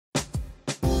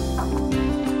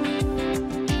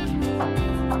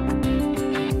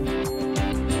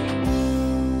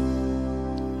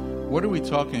what are we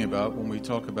talking about when we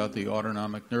talk about the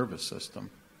autonomic nervous system?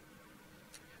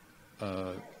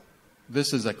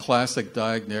 This is a classic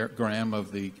diagram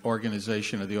of the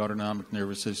organization of the autonomic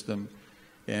nervous system,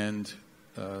 and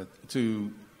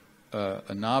to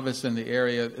a novice in the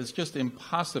area, it's just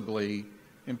impossibly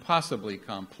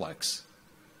complex.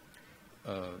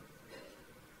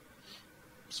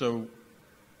 So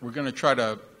we're going to try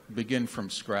to begin from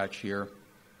scratch here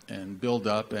and build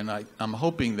up, and I'm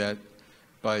hoping that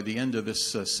by the end of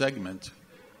this segment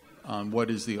on what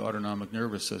is the autonomic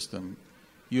nervous system,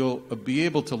 you'll be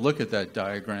able to look at that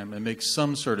diagram and make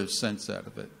some sort of sense out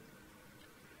of it.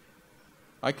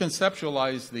 I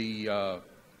conceptualize the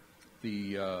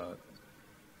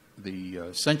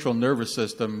central nervous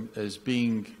system as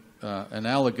being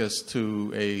analogous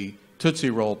to a Tootsie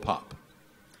Roll Pop.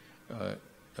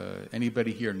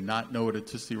 Anybody here not know what a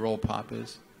Tootsie Roll Pop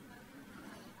is?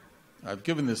 I've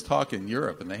given this talk in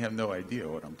Europe, and they have no idea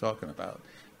what I'm talking about.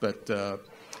 But the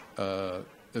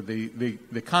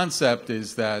concept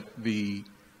is that the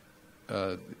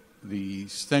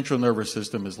central nervous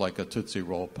system is like a Tootsie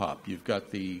Roll Pop. You've got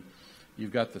the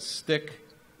stick.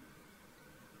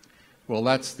 Well,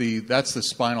 that's the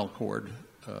spinal cord,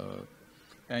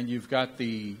 and you've got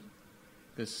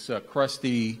this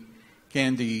crusty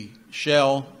candy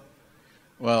shell.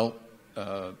 Well,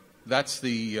 that's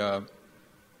the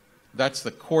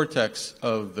cortex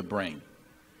of the brain.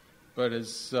 But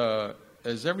as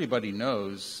everybody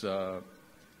knows, the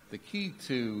key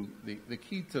to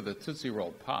the Tootsie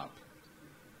Roll Pop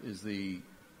is the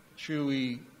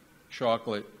chewy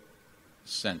chocolate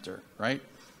center, right?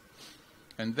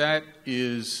 And that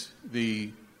is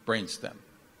the brainstem.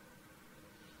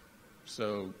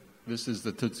 So this is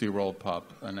the Tootsie Roll Pop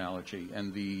analogy,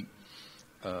 and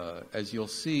as you'll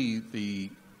see, the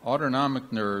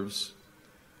autonomic nerves,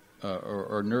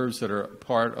 or nerves that are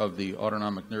part of the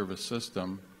autonomic nervous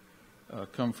system,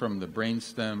 come from the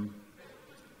brainstem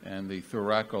and the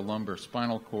thoracolumbar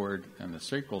spinal cord and the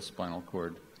sacral spinal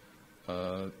cord,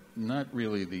 not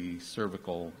really the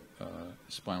cervical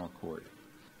spinal cord.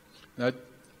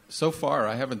 So far,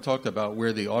 I haven't talked about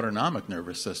where the autonomic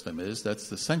nervous system is. That's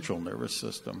the central nervous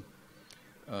system.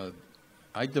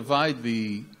 I divide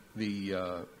the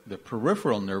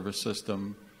peripheral nervous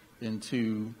system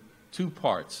into two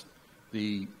parts.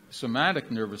 The somatic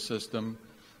nervous system,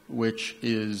 which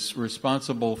is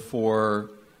responsible for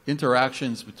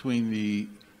interactions between the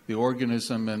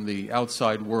organism and the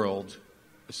outside world,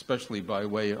 especially by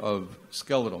way of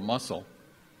skeletal muscle.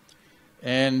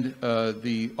 And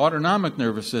the autonomic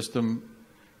nervous system,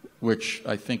 which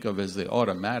I think of as the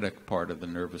automatic part of the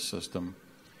nervous system,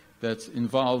 that's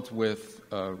involved with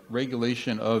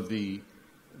regulation of the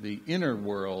inner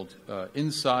world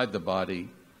inside the body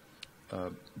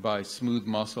by smooth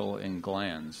muscle and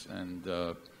glands. And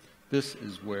this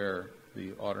is where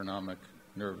the autonomic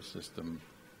nervous system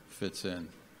fits in.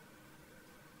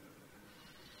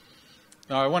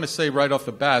 Now, I want to say right off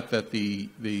the bat that the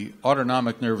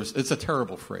autonomic nervous, it's a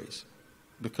terrible phrase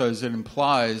because it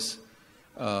implies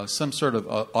some sort of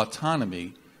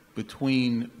autonomy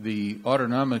between the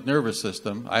autonomic nervous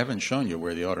system. I haven't shown you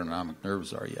where the autonomic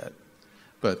nerves are yet,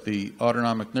 but the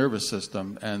autonomic nervous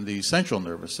system and the central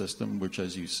nervous system, which,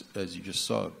 as you just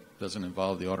saw, doesn't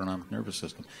involve the autonomic nervous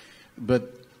system.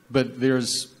 But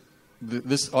there's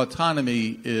this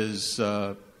autonomy is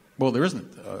well, there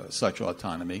isn't such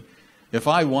autonomy. If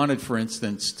I wanted, for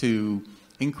instance, to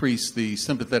increase the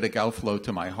sympathetic outflow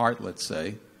to my heart, let's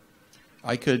say,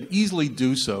 I could easily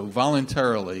do so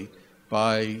voluntarily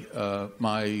by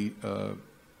my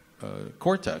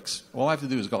cortex. All I have to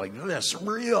do is go like this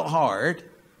real hard,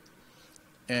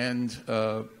 and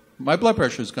my blood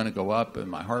pressure is going to go up,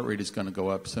 and my heart rate is going to go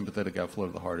up, sympathetic outflow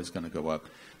to the heart is going to go up.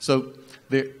 So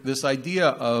this idea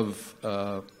of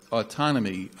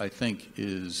autonomy, I think,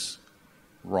 is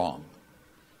wrong.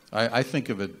 I think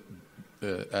of it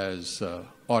as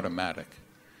automatic,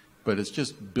 but it's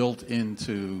just built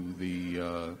into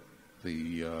the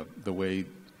way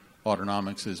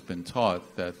autonomics has been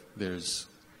taught that there's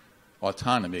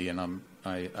autonomy, and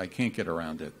I can't get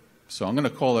around it. So I'm going to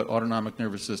call it autonomic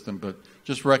nervous system, but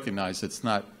just recognize it's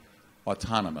not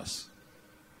autonomous.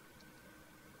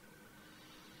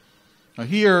 Now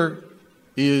here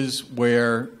is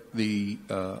where the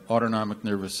autonomic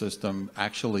nervous system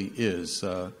actually is.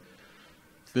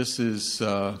 This is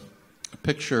a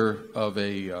picture of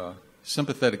a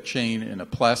sympathetic chain in a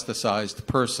plasticized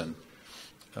person.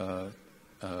 I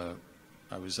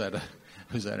was at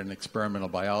an experimental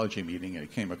biology meeting, and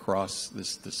I came across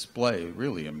this display.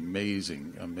 Really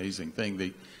amazing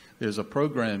thing. There's a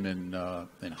program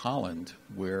in Holland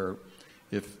where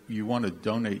if you want to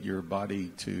donate your body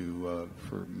to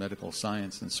for medical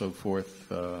science and so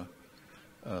forth,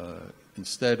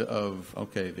 instead of,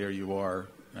 okay, there you are,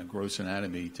 a gross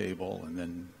anatomy table, and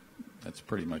then that's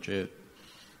pretty much it.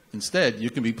 Instead, you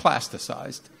can be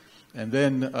plasticized, and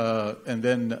then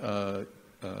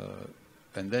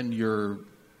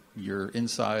your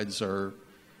insides are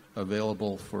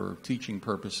available for teaching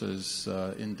purposes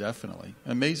indefinitely.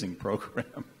 Amazing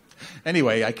program.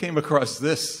 Anyway, I came across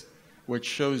this, which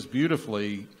shows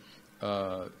beautifully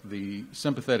the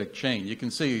sympathetic chain. You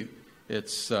can see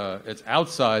it's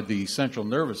outside the central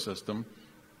nervous system,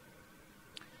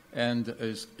 and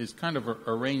is kind of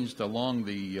arranged along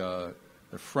the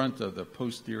front of the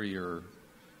posterior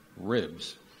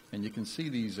ribs, and you can see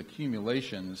these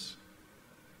accumulations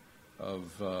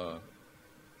of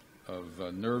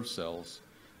nerve cells,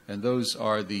 and those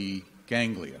are the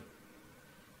ganglia.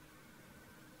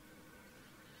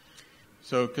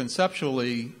 So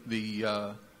conceptually,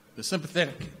 the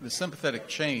sympathetic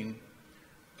chain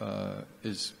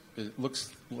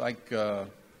looks like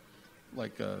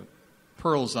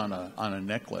pearls on a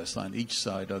necklace on each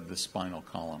side of the spinal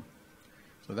column.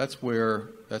 So that's where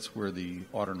the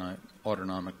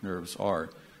autonomic nerves are.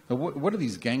 Now, what do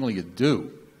these ganglia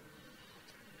do?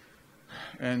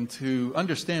 And to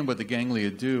understand what the ganglia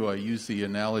do, I use the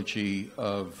analogy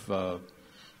of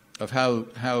how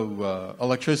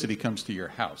electricity comes to your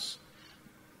house.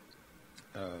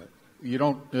 You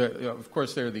don't, of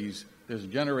course, there's a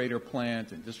generator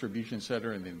plant and distribution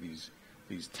center, and then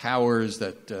these towers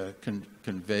that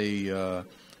convey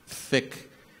thick,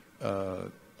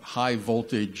 high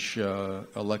voltage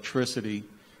electricity.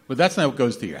 But that's not what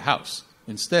goes to your house.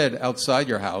 Instead, outside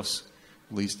your house,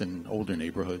 at least in older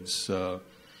neighborhoods,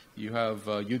 you have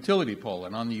a utility pole,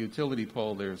 and on the utility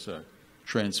pole there's a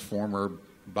transformer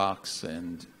box,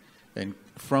 and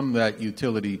from that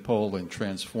utility pole and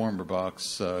transformer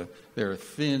box, there are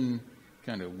thin,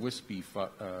 kind of wispy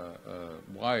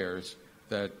wires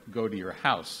that go to your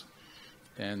house.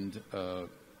 And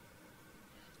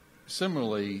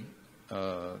similarly,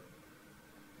 or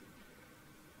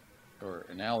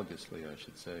analogously, I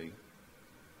should say,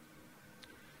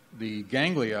 the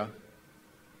ganglia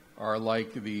are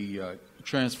like the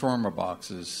transformer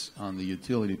boxes on the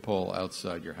utility pole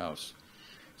outside your house.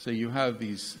 So you have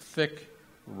these thick,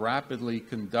 rapidly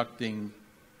conducting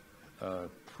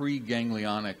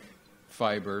preganglionic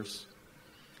fibers,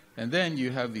 and then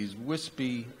you have these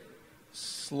wispy,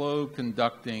 slow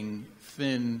conducting,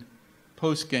 thin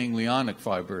postganglionic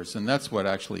fibers, and that's what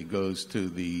actually goes to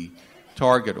the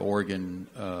target organ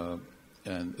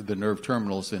and the nerve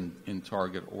terminals in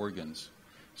target organs.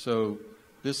 So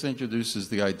this introduces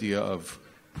the idea of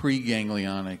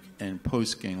preganglionic and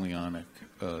postganglionic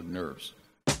nerves.